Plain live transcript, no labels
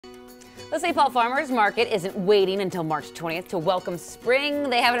The St. Paul Farmers Market isn't waiting until March 20th to welcome spring.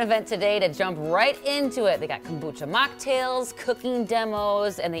 They have an event today to jump right into it. They got kombucha mocktails, cooking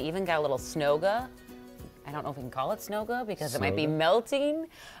demos, and they even got a little snoga. I don't know if we can call it snoga because it might be melting.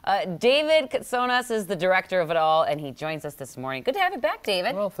 David Katsonas is the director of it all, and he joins us this morning. Good to have you back,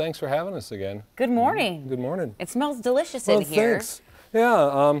 David. Well, thanks for having us again. Good morning. Good morning. It smells delicious in here. Thanks.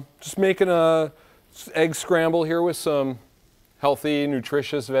 Yeah, just making a egg scramble here with some healthy,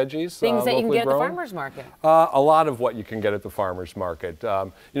 nutritious veggies. Things that you can get grown. at the farmer's market. A lot of what you can get at the farmer's market.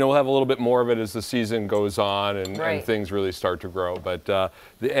 You know, we'll have a little bit more of it as the season goes on and things really start to grow. But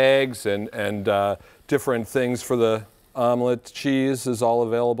the eggs and different things for the omelet, cheese is all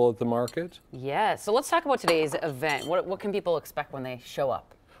available at the market. Yeah, so let's talk about today's event. What can people expect when they show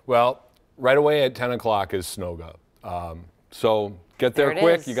up? Well, right away at 10 o'clock is Snoga. So get there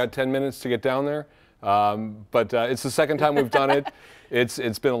quick. You got 10 minutes to get down there. But it's the second time we've done it.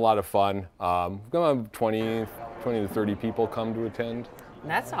 It's been a lot of fun. We've got 20 to 30 people come to attend.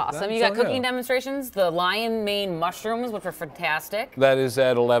 That's awesome. You got cooking demonstrations, the lion mane mushrooms, which are fantastic. That is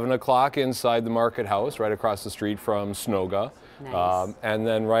at 11 o'clock inside the market house, right across the street from Snoga. Nice. And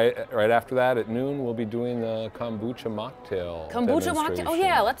then right after that at noon, we'll be doing the kombucha mocktail. Kombucha mocktail? Oh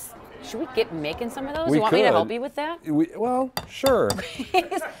yeah, should we get making some of those? You want me to help you with that? Well, sure.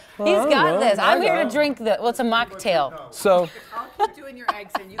 He's got this. I'm here to drink it's a mocktail. So. I'll keep doing your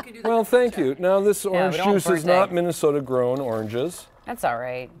eggs and you can do the Well, thank you. Now this orange juice is not Minnesota grown oranges. That's all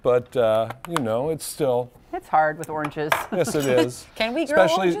right. But, you know, it's still. It's hard with oranges. Yes, it is. Can we grow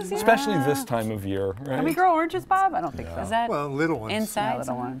oranges here? Especially this time of year, right? Can we grow oranges, Bob? I don't think so. Is that little ones. inside? Yeah,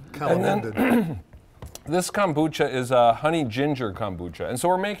 little one. And then, this kombucha is a honey ginger kombucha. And so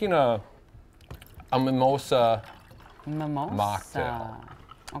we're making a mimosa mocktail.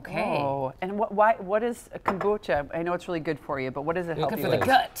 Okay. Oh, and what is a kombucha? I know it's really good for you, but what does it help you for with? the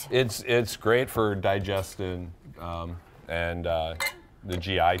gut. It's great for digestion and the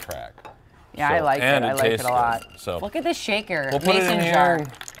GI tract. Yeah, I like it. I like it a lot. Good. So look at this shaker. we'll put it in here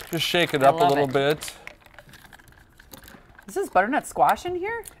and just shake it up a little bit. Is this butternut squash in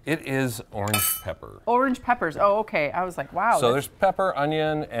here? It is orange pepper. Orange peppers. Oh, okay. I was like, wow. So there's pepper,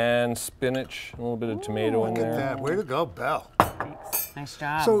 onion, and spinach, a little bit of tomato in there. look at that. Way to go, Belle. Thanks. Nice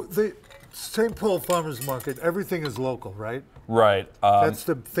job. So the St. Paul Farmers Market, everything is local, right? Right. That's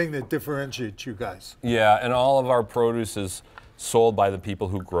the thing that differentiates you guys. Yeah, and all of our produce is sold by the people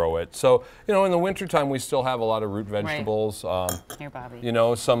who grow it. So, you know, in the wintertime, we still have a lot of root vegetables. Here, Bobby. You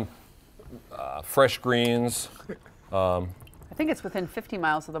know, some fresh greens. I think it's within 50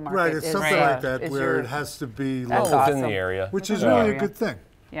 miles of the market. Right, it's something like that where it has to be local. Within the area. Which is really a good thing.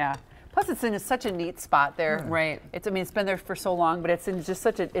 Yeah. Plus, it's in such a neat spot there. Right. I mean, it's been there for so long, but it's in just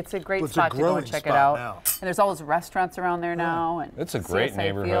it's a great spot to go and check it now. out. And there's all those restaurants around there now. And It's a great CSI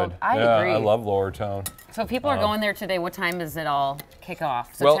neighborhood. Field. I agree. I love Lower Town. So if people are going there today, what time does it all kick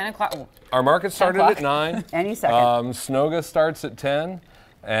off? So Well, 10 o'clock? Our market started at 9. Any second. Snoga starts at 10.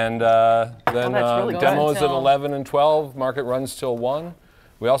 And then that's really good. demos at Until 11 and 12. Market runs till 1.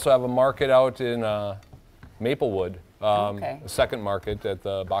 We also have a market out in Maplewood. A second market at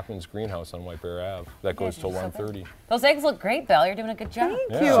the Bachman's Greenhouse on White Bear Ave. That goes till 1:30. Those eggs look great, Belle. You're doing a good job.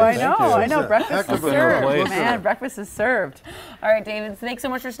 Thank you. I know. Breakfast Heck is of a served, place. man. Breakfast is served. All right, David, thanks so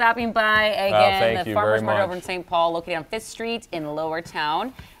much for stopping by. Again, thank the you Farmers very Market much. over in St. Paul, located on 5th Street in Lower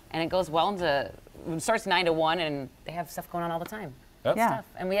Town. And it goes well into, it starts 9 to 1, and they have stuff going on all the time. Yep. Yeah. Stuff.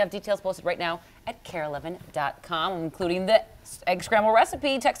 And we have details posted right now at care11.com, including the egg scramble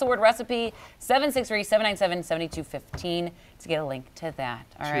recipe. Text the word recipe 763-797-7215 to get a link to that.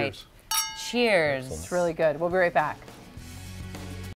 All right. Cheers. It's really good. We'll be right back.